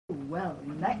Well,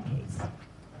 in that case...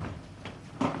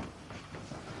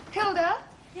 Hilda?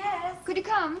 Yes? Could you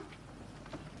come?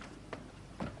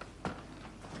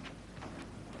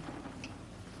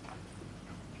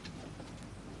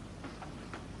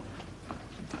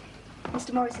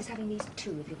 Mr. Morris is having these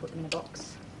two if you put them in a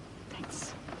box.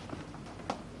 Thanks.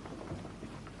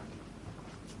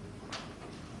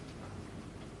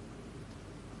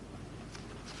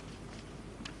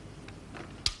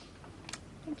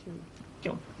 Thank you.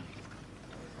 Go.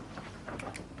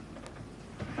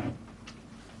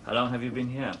 How long have you been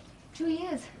here? 2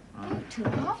 years. Oh,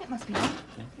 2.5 it must be.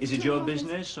 Is it your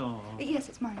business or? Yes,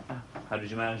 it's mine. How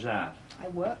did you manage that? I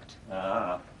worked.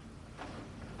 Ah.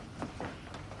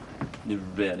 You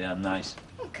really are nice.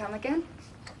 Oh, come again.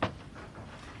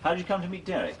 How did you come to meet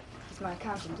Derek? He's my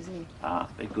accountant, isn't he? Ah,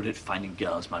 very good at finding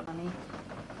girls, my... Money.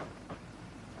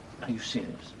 Are you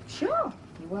serious? Sure.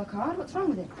 You work hard. What's wrong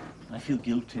with it? I feel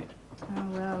guilty. Oh,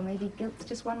 well, maybe guilt's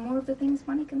just one more of the things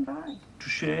money can buy.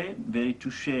 Touché, very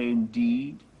touché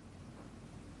indeed.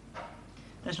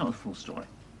 That's not the full story.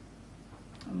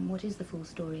 What is the full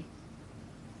story?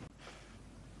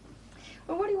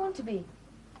 Well, what do you want to be?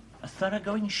 A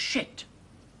thoroughgoing shit.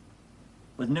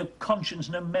 With no conscience,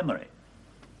 no memory.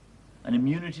 An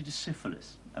immunity to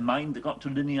syphilis. A mind that got to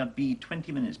linear B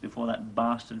 20 minutes before that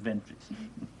bastard Ventris.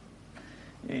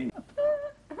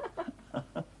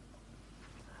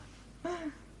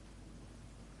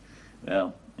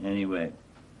 Well, anyway,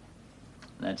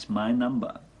 that's my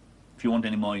number. If you want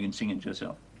any more, you can sing it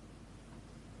yourself.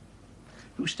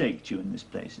 Who staked you in this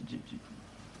place? It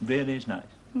really is nice.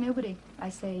 Nobody. I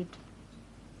saved.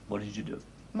 What did you do?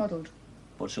 Modelled.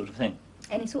 What sort of thing?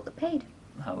 Any sort that paid.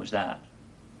 How was that?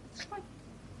 Fine.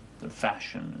 The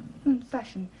fashion?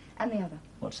 Fashion. And the other.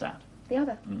 What's that? The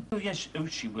other. Oh, yes. Oh,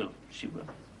 she will. She will.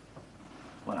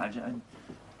 Well, I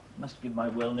must give my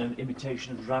well-known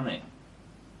imitation of running.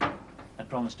 I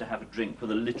promised to have a drink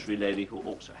with a literary lady who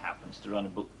also happens to run a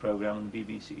book program on the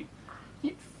BBC.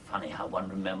 It's funny how one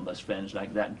remembers friends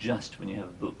like that just when you have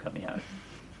a book coming out.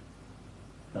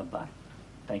 Bye-bye.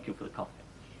 Thank you for the coffee.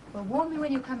 Well, warn me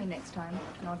when you're coming next time,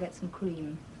 and I'll get some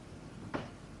cream.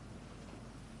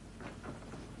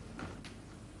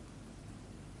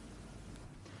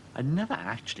 I'd never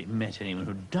actually met anyone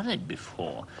who'd done it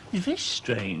before. It's very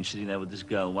strange sitting there with this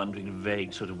girl wondering in a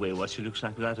vague sort of way what she looks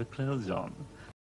like without her clothes on.